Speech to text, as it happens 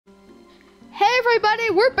everybody,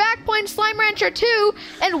 we're back playing Slime Rancher 2,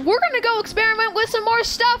 and we're gonna go experiment with some more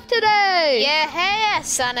stuff today. Yeah,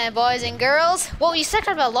 son of boys and girls. Well, you said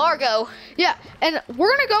about Largo. Yeah, and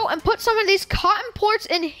we're gonna go and put some of these cotton plorts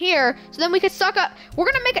in here, so then we can suck up.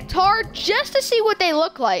 We're gonna make a tar just to see what they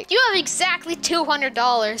look like. You have exactly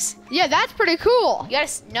 $200. Yeah, that's pretty cool. You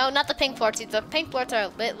gotta, no, not the pink plorts. The pink plorts are a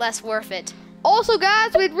bit less worth it. Also,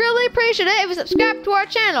 guys, we'd really appreciate it if you subscribe to our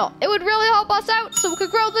channel. It would really help us out so we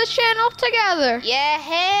could grow this channel together.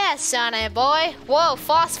 Yeah, son of boy. Whoa,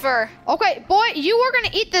 phosphor. Okay, boy, you were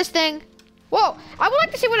gonna eat this thing. Whoa, I would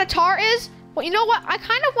like to see what a tar is. Well, you know what? I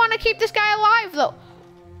kind of want to keep this guy alive, though.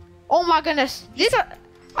 Oh my goodness.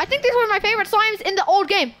 I think these were my favorite slimes in the old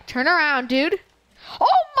game. Turn around, dude.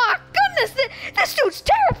 Oh my goodness, this dude's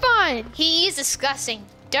terrifying. He is disgusting.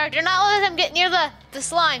 Do not let him get near the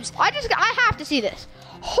slimes. I have to see this.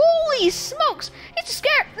 Holy smokes, he's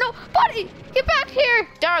scared. No, buddy, get back here.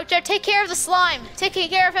 Dario, take care of the slime. Take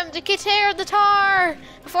care of him to get care of the tar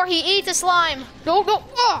before he eats the slime. No, go.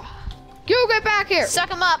 Oh, you get back here. Suck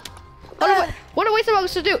him up. What are we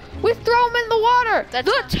supposed to do? We throw him in the water. The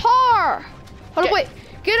tar. Hold on, wait.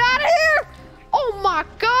 Get out of here. Oh my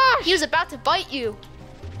gosh. He was about to bite you.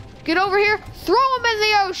 Get over here. Throw him in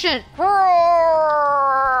the ocean.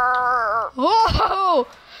 Whoa.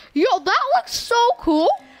 Yo, that looks so cool.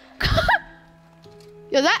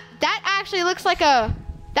 Yo, that actually looks like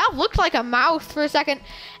that looked like a mouth for a second.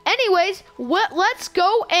 Anyways, let's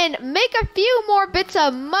go and make a few more bits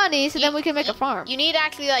of money so then we can make a farm. You need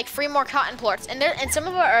actually like 3 more cotton plorts, and some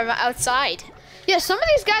of them are outside. Yeah, some of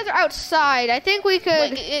these guys are outside. I think we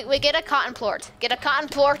could... We get a cotton plort. Get a cotton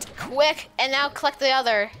plort quick, and now collect the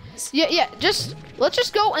other. Yeah. Let's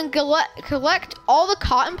just go and collect all the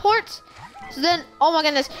cotton plorts. So then, oh my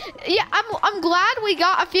goodness. Yeah, I'm glad we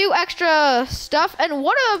got a few extra stuff. And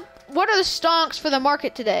what are the stonks for the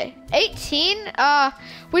market today? 18.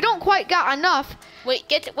 We don't quite got enough. Wait,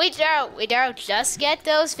 Dario, just get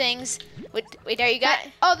those things. Wait, Dario, you got?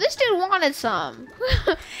 Oh, this dude wanted some.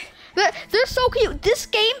 They're so cute. This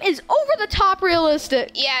game is over the top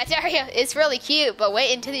realistic. Yeah, Dario, it's really cute, but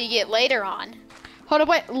wait until you get later on. Hold on,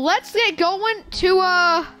 wait. Let's get going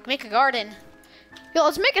to make a garden. Yeah,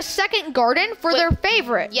 let's make a second garden for their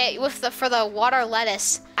favorite. Yeah, for the water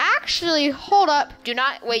lettuce. Actually, hold up. Do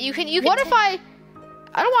not wait. You can. What if I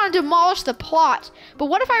don't want to demolish the plot, but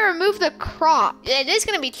what if I remove the crop? It is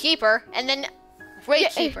going to be cheaper, and then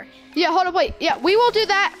cheaper. Yeah, hold up, wait. Yeah, we will do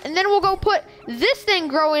that, and then we'll go put this thing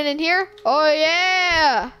growing in here. Oh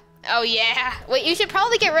yeah. Oh yeah. Wait, you should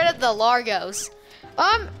probably get rid of the Largos.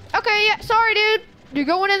 Okay, yeah. Sorry, dude. You're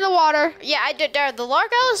going in the water. Yeah, I did. The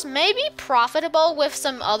Largos may be profitable with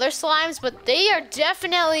some other slimes, but they are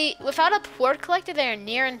definitely, without a plort collector, they are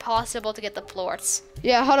near impossible to get the plorts.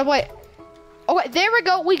 Yeah, hold up, wait. Okay, there we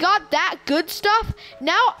go. We got that good stuff.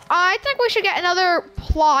 Now, I think we should get another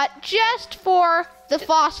plot just for the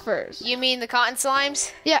phosphors. You mean the cotton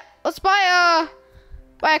slimes? Yeah, let's buy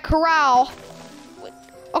a corral.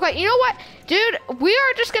 Okay, you know what? Dude, we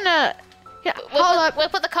are just gonna... Yeah, we'll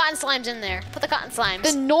put the cotton slimes in there. Put the cotton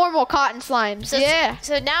slimes. The normal cotton slimes,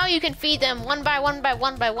 So now you can feed them one by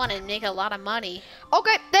one and make a lot of money.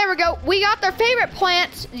 Okay, there we go. We got their favorite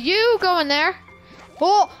plants. You go in there.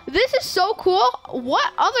 Oh, this is so cool.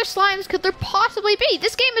 What other slimes could there possibly be?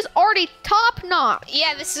 This game is already top notch.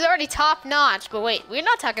 Yeah, this is already top notch. But wait, we're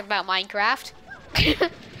not talking about Minecraft.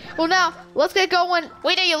 Well, now, let's get going.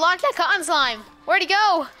 Wait, you launched that cotton slime. Where'd he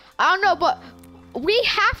go? I don't know, but... we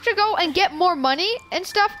have to go and get more money and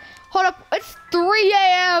stuff. Hold up, it's 3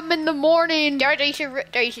 a.m. in the morning. Dario, you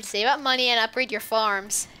should save up money and upgrade your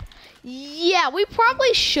farms. Yeah, we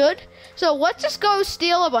probably should. So let's just go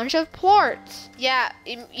steal a bunch of plorts. Yeah,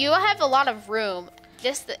 you have a lot of room.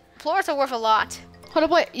 Just the plorts are worth a lot. Hold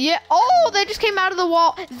up, wait. Yeah. Oh, they just came out of the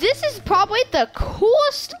wall. This is probably the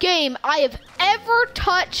coolest game I have ever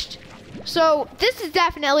touched. So this is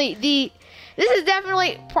definitely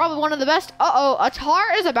probably one of the best. Uh-oh, a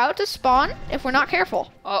tar is about to spawn if we're not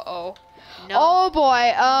careful. Uh-oh. No. Oh,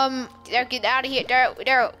 boy. Dario, get out of here.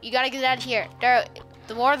 Dario, you gotta get out of here. Dario,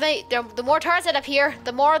 the more tars that up here,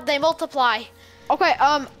 the more they multiply. Okay,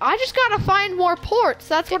 I just gotta find more plorts.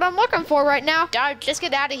 That's what I'm looking for right now. Dario, just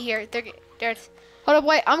get out of here. Hold up,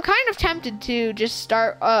 wait. I'm kind of tempted to just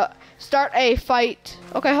start a fight.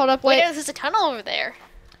 Okay, hold up, wait. Wait, there's a tunnel over there.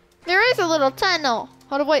 There is a little tunnel.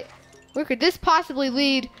 Hold up, wait. Where could this possibly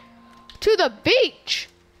lead? To the beach.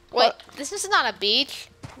 Wait, this is not a beach.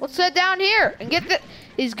 Let's head down here and get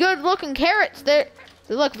these good-looking carrots. They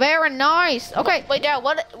look very nice. Okay. Wait, Dario,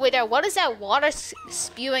 what is that water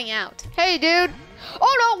spewing out? Hey, dude.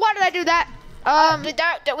 Oh no! Why did I do that?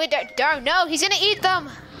 Dario, no, he's gonna eat them.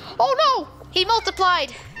 Oh no! He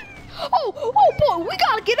multiplied. Oh boy, we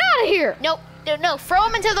gotta get out of here. Nope. No, throw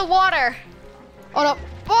them into the water. Oh no.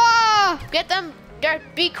 Ah! Get them.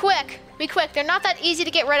 Be quick. Be quick. They're not that easy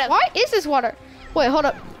to get rid of. Why is this water? Wait, hold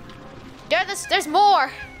up. There's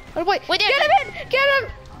more. Oh, wait, Wait, get him in! Get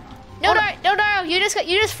him! No, Dario, you just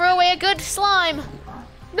threw away a good slime.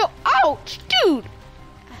 No, ouch, dude.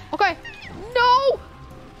 Okay, no,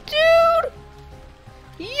 dude.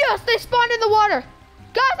 Yes, they spawned in the water.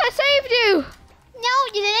 Guys, I saved you. No,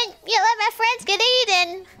 you didn't. You let my friends get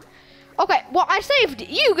eaten. Okay, well, I saved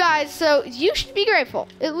you guys, so you should be grateful,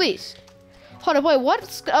 at least. Hold on, wait,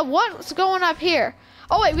 what's going up here?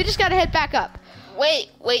 Oh, wait, we just gotta head back up. Wait,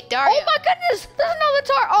 Dario. Oh my goodness, there's another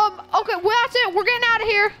tar. Okay, well, that's it. We're getting out of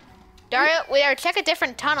here. Dario, check a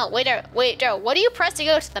different tunnel. Wait, Dario, what do you press to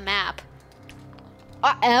go to the map?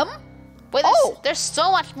 M? Wait, there's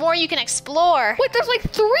so much more you can explore. Wait, there's like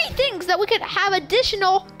 3 things that we could have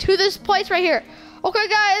additional to this place right here. Okay,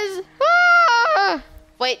 guys. Ah!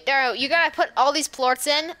 Wait, Dario, you gotta put all these plorts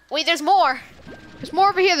in. Wait, there's more. There's more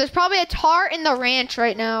over here. There's probably a tar in the ranch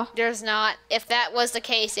right now. There's not. If that was the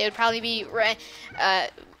case, it would probably be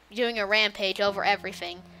doing a rampage over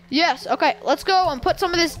everything. Yes, okay, let's go and put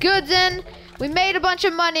some of this goods in. We made a bunch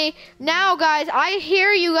of money. Now, guys, I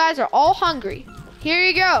hear you guys are all hungry. Here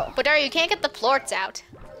you go. But Dario, you can't get the plorts out.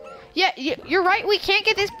 Yeah, you're right. We can't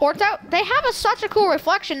get these ports out. They have such a cool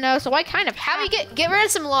reflection, though, so I kind of How do you get rid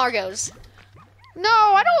of some largos? No,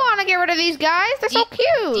 I don't want to get rid of these guys. They're so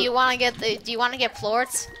cute. Do you want to get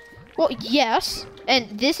plorts? Well, yes.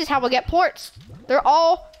 And this is how we get ports. They're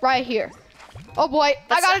all right here. Oh boy,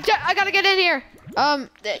 I gotta get in here. I'm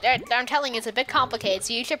telling you, it's a bit complicated.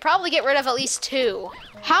 So you should probably get rid of at least 2.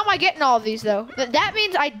 How am I getting all of these though? That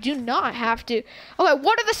means I do not have to. Okay,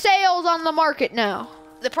 what are the sales on the market now?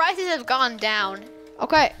 The prices have gone down.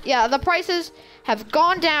 Okay, yeah, the prices have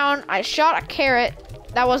gone down. I shot a carrot.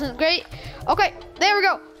 That wasn't great. Okay, there we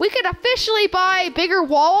go. We could officially buy bigger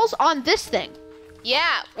walls on this thing.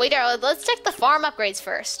 Yeah, wait, let's check the farm upgrades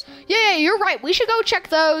first. Yeah, you're right. We should go check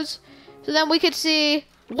those. So then we could see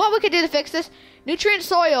what we could do to fix this. Nutrient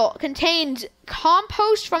soil contains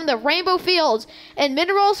compost from the Rainbow Fields and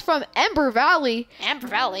minerals from Ember Valley. Ember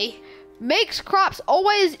Valley? Makes crops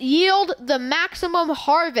always yield the maximum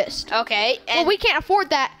harvest. Okay. Well, we can't afford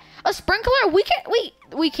that. A sprinkler?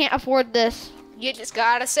 We can't afford this. You just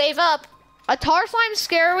gotta save up. A tar slime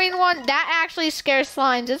scaring one? That actually scares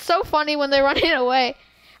slimes. It's so funny when they're running away.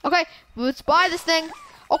 Okay, let's buy this thing.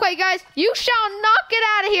 Okay, guys, you shall not get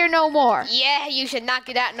out of here no more. Yeah, you should not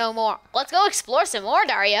get out no more. Let's go explore some more,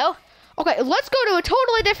 Dario. Okay, let's go to a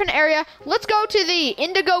totally different area. Let's go to the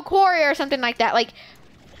Indigo Quarry or something like that. Like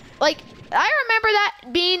I remember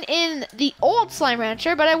that being in the old Slime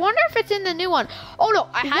Rancher, but I wonder if it's in the new one. Oh no,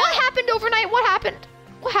 what happened overnight? What happened?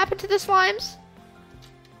 What happened to the slimes?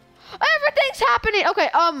 Everything's happening. Okay,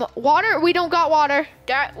 water. We don't got water.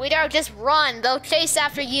 Dario, just run. They'll chase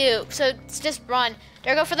after you. So just run.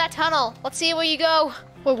 Dario, go for that tunnel. Let's see where you go.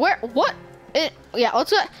 Wait, where? What? Yeah,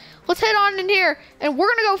 let's head on in here, and we're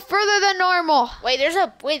gonna go further than normal. Wait,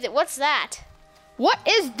 what's that? What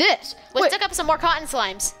is this? Let's pick up some more cotton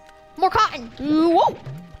slimes. More cotton. Whoa.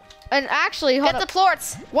 And actually, hold up. Get the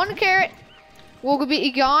plorts. 1 carrot will be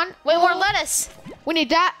gone. Wait, more lettuce. We need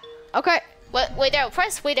that. Okay. Wait there.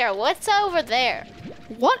 What's over there?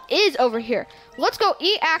 What is over here? Let's go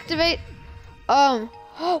activate. We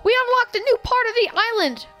unlocked a new part of the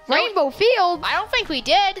island. Rainbow Fields. I don't think we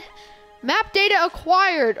did. Map data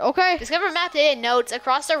acquired. Okay. Discover map data nodes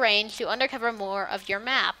across the range to uncover more of your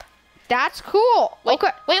map. That's cool. Wait,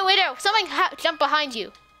 there. Something jumped behind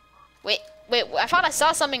you. Wait. I thought I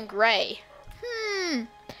saw something gray.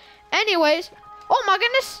 Anyways. Oh my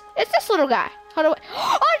goodness. It's this little guy. How do I?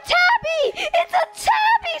 Oh, Tabby! It's a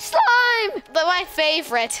Tabby slime! My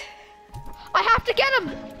favorite. I have to get him.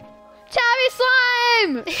 Tabby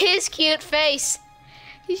slime! His cute face.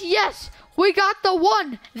 Yes, we got the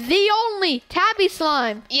one, the only Tabby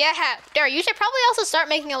slime. Yeah, Dario, you should probably also start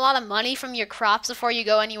making a lot of money from your crops before you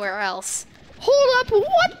go anywhere else. Hold up,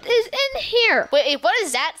 what is in here? Wait, what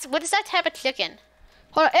is that? What is that type of chicken?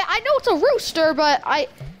 Hold on, I know it's a rooster, but I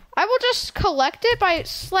will just collect it by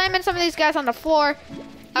slamming some of these guys on the floor.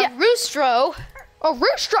 A roostro? A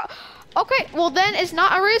roostro? Okay, well then it's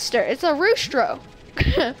not a rooster, it's a roostro.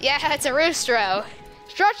 Yeah, it's a roostro.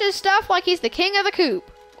 Stretches stuff like he's the king of the coop.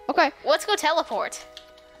 Okay. Let's go teleport.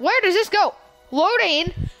 Where does this go?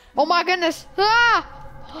 Loading. Oh my goodness. Ah!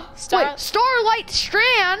 Wait, Starlight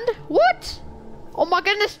Strand? What? Oh my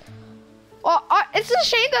goodness. It's a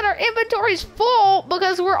shame that our inventory's full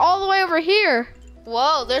because we're all the way over here.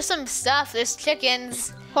 Whoa, there's some stuff. There's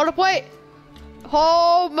chickens. Hold up, wait.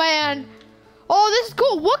 Oh man. Oh, this is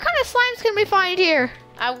cool. What kind of slimes can we find here?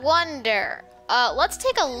 I wonder. Let's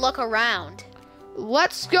take a look around.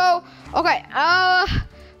 Let's go. Okay.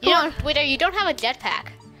 Wait, you don't have a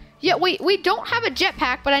jetpack. Yeah, we don't have a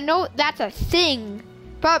jetpack, but I know that's a thing.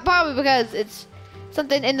 Probably because it's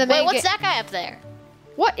something in the main. Wait, what's that guy up there?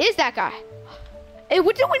 What is that guy? Hey, do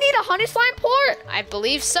we need a honey slime port? I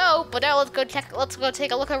believe so, but now let's go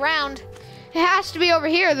take a look around. It has to be over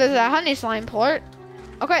here. There's a honey slime port.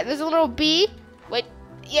 Okay, there's a little bee. Wait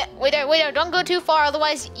there, don't go too far,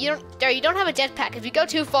 otherwise you don't have a jetpack. If you go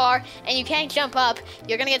too far and you can't jump up,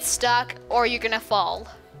 you're gonna get stuck or you're gonna fall.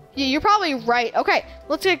 Yeah, you're probably right. Okay,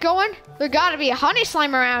 let's get going. There gotta be a honey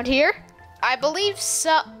slime around here. I believe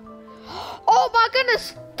so. Oh my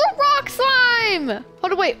goodness, the rock slime!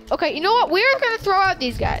 Hold on, wait. Okay, you know what? We're gonna throw out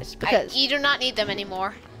these guys because you do not need them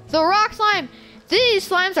anymore. The rock slime. These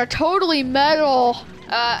slimes are totally metal.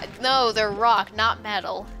 No, they're rock, not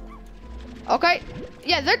metal. Okay.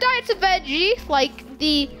 Yeah, their diet's a veggie, like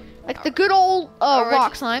the good old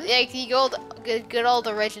rock slime. Like the good old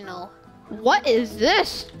original. What is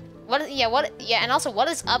this? And also what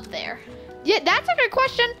is up there? Yeah, that's a good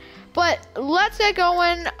question. But let's get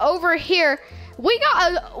going over here. We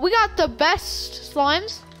got the best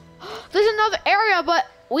slimes. There's another area, but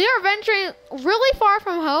we are venturing really far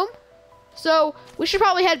from home. So we should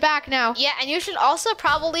probably head back now. Yeah, and you should also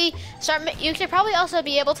probably you should probably also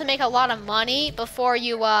be able to make a lot of money before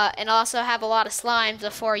you and also have a lot of slimes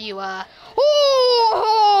before you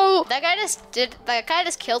Oh! That guy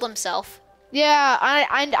just killed himself. Yeah,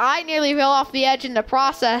 I nearly fell off the edge in the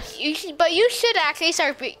process. But you should actually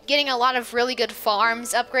start getting a lot of really good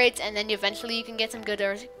farms upgrades, and then eventually you can get some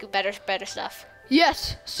better stuff.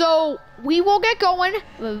 Yes. So we will get going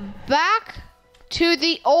back to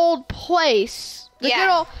the old place. The good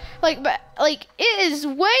old, like it is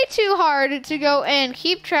way too hard to go and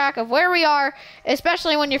keep track of where we are,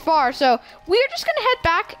 especially when you're far. So we're just gonna head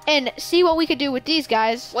back and see what we could do with these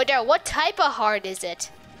guys. What type of hard is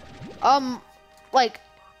it? Like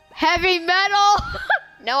heavy metal.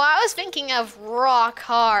 No, I was thinking of rock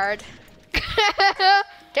hard.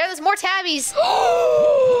 There's more tabbies.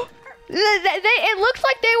 It looks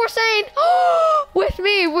like they were saying with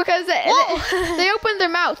me because they opened their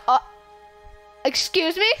mouth.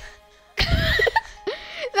 Excuse me?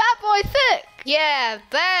 That boy thick. Yeah,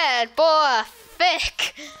 bad boy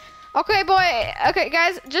thick. Okay, boy. Okay,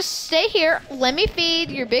 guys, just stay here. Let me feed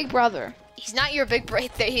your big brother. He's not your big brother.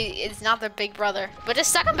 He is not their big brother. But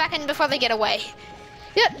just suck him back in before they get away.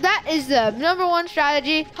 Yep, that is the #1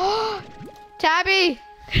 strategy. Tabby.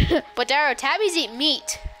 But Dario, tabbies eat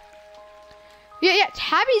meat. Yeah,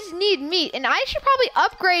 tabbies need meat, and I should probably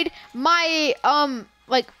upgrade my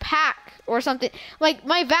pack or something, like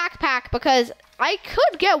my backpack, because I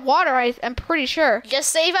could get water. I'm pretty sure. Just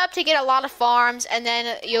save up to get a lot of farms, and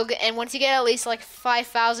then once you get at least like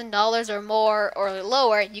 $5,000 or more or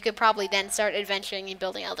lower, you could probably then start adventuring and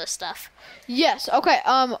building other stuff. Yes. Okay.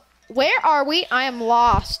 Where are we? I am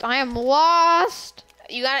lost.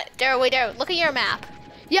 You got it, Dario. Wait, Dario. Look at your map.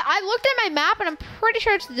 Yeah, I looked at my map, and I'm pretty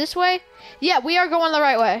sure it's this way. Yeah, we are going the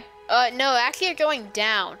right way. No, actually you're going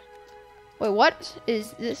down. Wait, what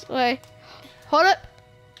is this way? Hold up.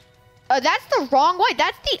 That's the wrong way.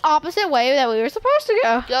 That's the opposite way that we were supposed to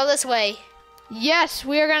go. Go this way. Yes,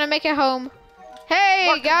 we are going to make it home.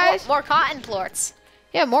 Hey, guys. More cotton plorts.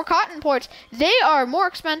 Yeah, more cotton ports. They are more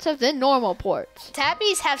expensive than normal ports.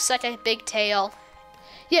 Tabbies have such a big tail.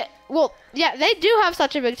 Yeah, well, yeah, they do have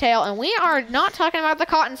such a big tail, and we are not talking about the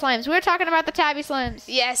cotton slimes. We're talking about the tabby slimes.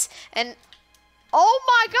 Yes, and... Oh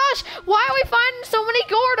my gosh, why are we finding so many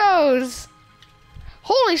Gordos?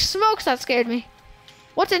 Holy smokes, that scared me.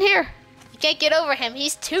 What's in here? You can't get over him.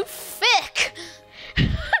 He's too thick.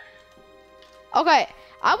 Okay,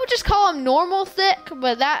 I would just call him normal thick,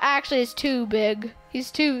 but that actually is too big.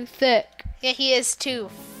 He's too thick. Yeah, he is too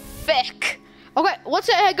thick. Okay, let's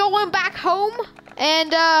go back home.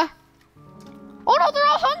 And, oh no, they're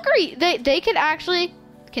all hungry. They could actually,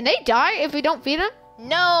 can they die if we don't feed them?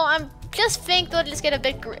 No, I'm just think they'll just get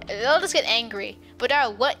they'll just get angry. But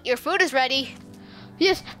Dario, your food is ready.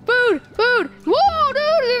 Yes, food. Whoa,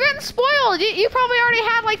 dude, you're getting spoiled. You probably already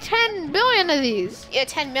had like 10 billion of these. Yeah,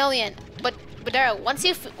 10 million. But Dario, once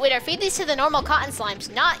you feed these to the normal cotton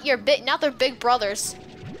slimes, not their big brothers.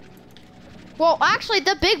 Well, actually,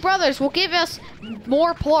 the big brothers will give us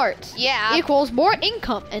more plorts. Yeah. Equals more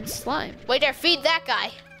income and slime. Wait there, feed that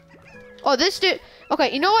guy. Oh, this dude.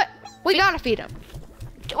 Okay, you know what? We gotta feed him.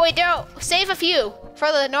 Wait, Dario, save a few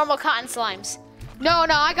for the normal cotton slimes. No,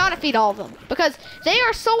 I gotta feed all of them because they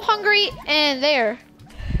are so hungry and they're.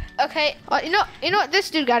 Okay. You know what? This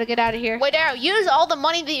dude got to get out of here. Wait, Dario, use all the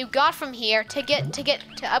money that you got from here to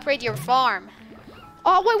upgrade your farm.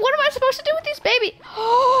 Oh wait, what am I supposed to do with these baby?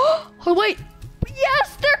 Oh wait.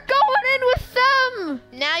 Yes, they're going in with them.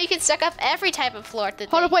 Now you can suck up every type of floor.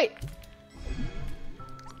 Hold up, wait.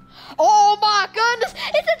 Oh my goodness,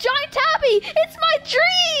 it's a giant tabby. It's my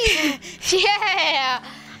dream. Yeah.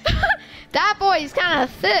 That boy is kind of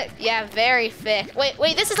thick. Yeah, very thick.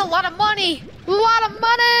 Wait, this is a lot of money. A lot of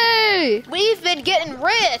money. We've been getting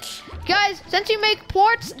rich. Guys, since you make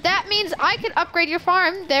ports, that means I can upgrade your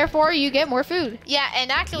farm. Therefore, you get more food. Yeah,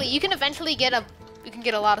 and actually, you can eventually get a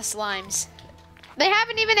lot of slimes. They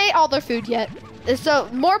haven't even ate all their food yet. So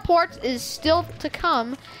more ports is still to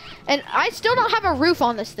come. And I still don't have a roof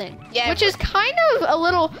on this thing. Yeah. Which is kind of a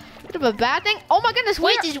little bit of a bad thing. Oh my goodness,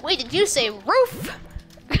 Wait, did you say roof?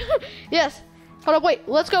 Yes. Hold up, wait.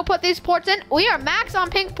 Let's go put these ports in. We are max on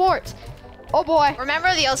pink ports. Oh boy.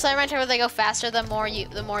 Remember the old slime rancher where they go faster the more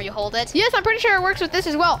you hold it? Yes, I'm pretty sure it works with this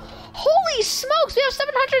as well. Holy smokes, we have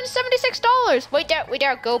 $776. Wait,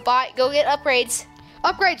 Dario, go get upgrades.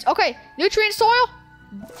 Upgrades. Okay, nutrient soil.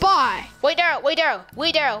 Buy. Wait, Dario.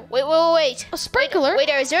 Wait. A sprinkler. Wait,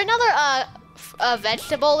 Dario, is there another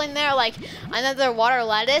vegetable in there, like another water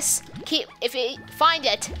lettuce? Find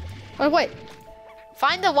it. Oh, wait.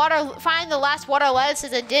 Find the last water lettuces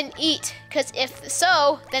that didn't eat. Because if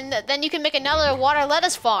so, then you can make another water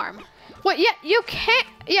lettuce farm. Wait, yeah, you can't.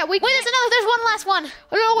 Yeah, we. Wait, there's one last one.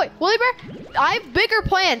 Oh no, wait, WoollyBear, I have bigger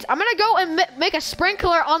plans. I'm gonna go and make a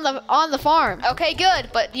sprinkler on the farm. Okay, good,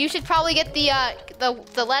 but you should probably get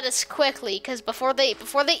the lettuce quickly, because before they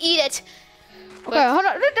eat it. Okay, hold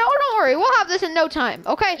on. Don't worry. We'll have this in no time.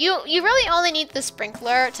 Okay. You really only need the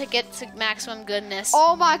sprinkler to get to maximum goodness.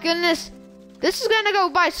 Oh my goodness, this is gonna go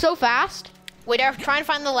by so fast. Wait, try and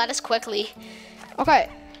find the lettuce quickly. Okay,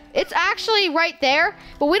 it's actually right there,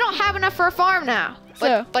 but we don't have enough for a farm now.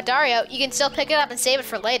 But Dario, you can still pick it up and save it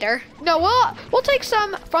for later. No, we'll take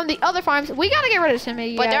some from the other farms. We gotta get rid of some of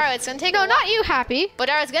you But guys. Dario, it's gonna take No, not you, Happy. But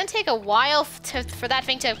Dario, it's gonna take a while for that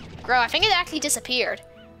thing to grow. I think it actually disappeared.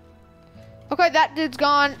 Okay, that dude's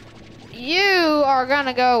gone. You are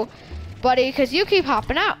gonna go, buddy, because you keep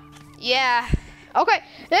hopping out. Yeah. Okay,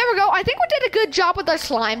 there we go. I think we did a good job with our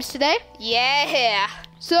slimes today. Yeah.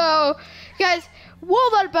 So, guys,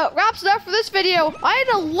 well, that about wraps it up for this video. I had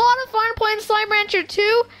a lot of fun playing Slime Rancher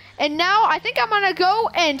 2, and now I think I'm gonna go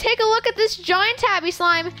and take a look at this giant tabby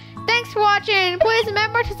slime. Thanks for watching. Please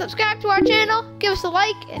remember to subscribe to our channel, give us a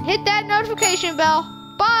like, and hit that notification bell.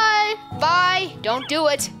 Bye. Bye. Don't do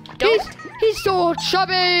it. Don't. He's so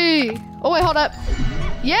chubby. Oh wait, hold up.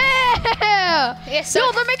 Yeah. Yes.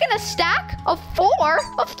 No, they're making a stack of 4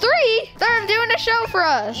 of 3. They're doing a show for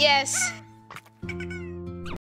us. Yes.